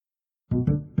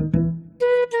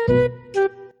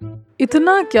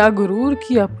इतना क्या गुरूर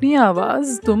कि अपनी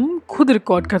आवाज तुम खुद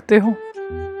रिकॉर्ड करते हो,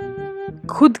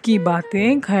 खुद की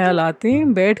बातें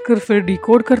ख्यालातें बैठकर फिर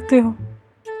डिकोड करते हो।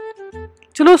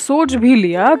 चलो सोच भी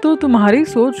लिया तो तुम्हारी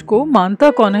सोच को मानता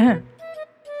कौन है?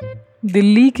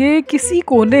 दिल्ली के किसी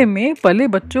कोने में पले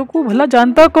बच्चों को भला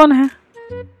जानता कौन है?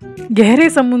 गहरे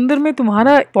समुद्र में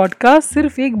तुम्हारा पॉडकास्ट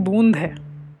सिर्फ एक बूंद है,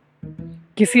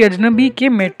 किसी अजनबी के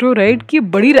मेट्रो राइड की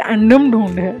बड़ी रैंडम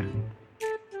ढूंढ है।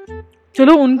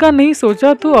 चलो उनका नहीं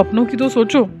सोचा तो अपनों की तो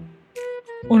सोचो।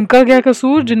 उनका क्या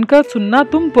कसूर जिनका सुनना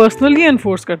तुम पर्सनली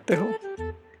एनफोर्स करते हो?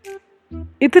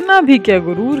 इतना भी क्या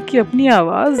गुरूर कि अपनी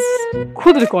आवाज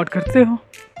खुद रिकॉर्ड करते हो।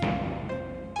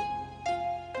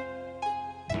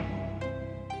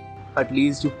 At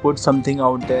least you put something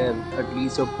out there. At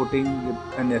least you're putting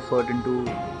an effort into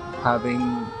having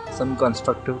some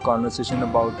constructive conversation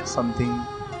about something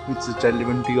which is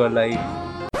relevant to your life.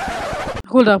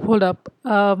 Hold up.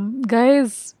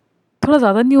 Guys, थोड़ा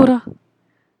ज़्यादा नहीं हो रहा?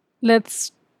 Let's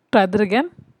try that again.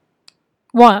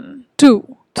 1, 2,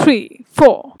 3,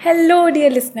 4. Hello, dear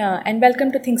listener, and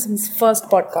welcome to Thingsum's first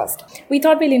podcast. We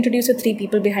thought we'll introduce you three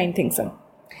people behind Thingsum.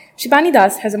 Shibani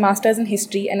Das has a master's in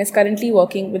history and is currently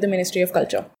working with the Ministry of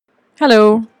Culture. Hello.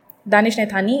 Danish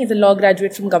Naithani is a law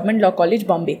graduate from Government Law College,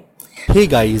 Bombay. Hey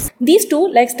guys. These two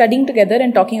like studying together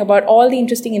and talking about all the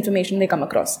interesting information they come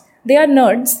across. They are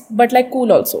nerds, but like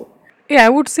cool also. Yeah, I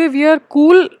would say we are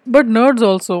cool, but nerds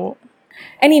also.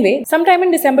 Anyway, sometime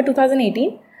in December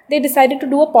 2018, they decided to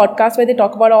do a podcast where they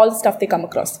talk about all the stuff they come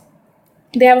across.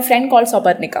 They have a friend called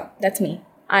Soparnika. That's me.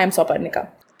 I am Soparnika.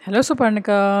 Hello,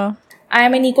 Soparnika. I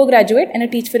am an eco graduate and a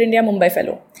Teach for India Mumbai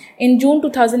fellow. In June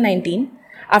 2019,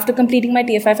 after completing my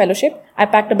TFI fellowship, I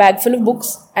packed a bag full of books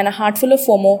and a heart full of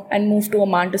FOMO and moved to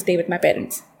Oman to stay with my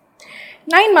parents.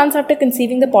 9 months after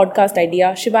conceiving the podcast idea,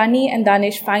 Shivani and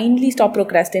Danish finally stopped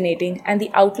procrastinating and the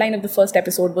outline of the first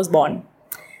episode was born.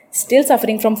 Still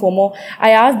suffering from FOMO,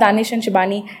 I asked Danish and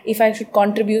Shibani if I should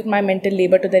contribute my mental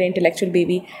labor to their intellectual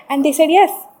baby, and they said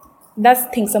yes. Thus,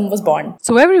 Thingsum was born.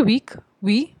 So every week,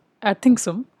 we at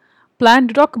Thingsum plan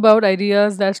to talk about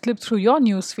ideas that slip through your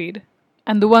newsfeed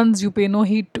and the ones you pay no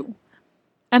heed to,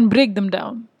 and break them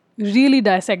down, really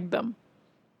dissect them,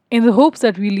 in the hopes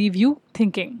that we leave you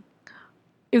thinking.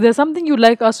 If there's something you'd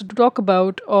like us to talk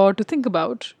about or to think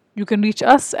about, you can reach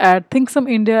us at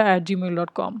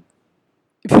thinksomindia@gmail.com.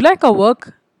 If you like our work,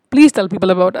 please tell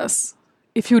people about us.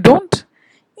 If you don't,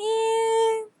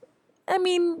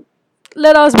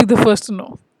 let us be the first to know.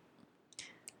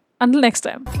 Until next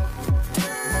time.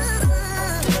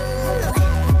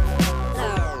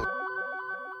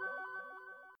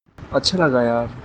 अच्छा लगा यार.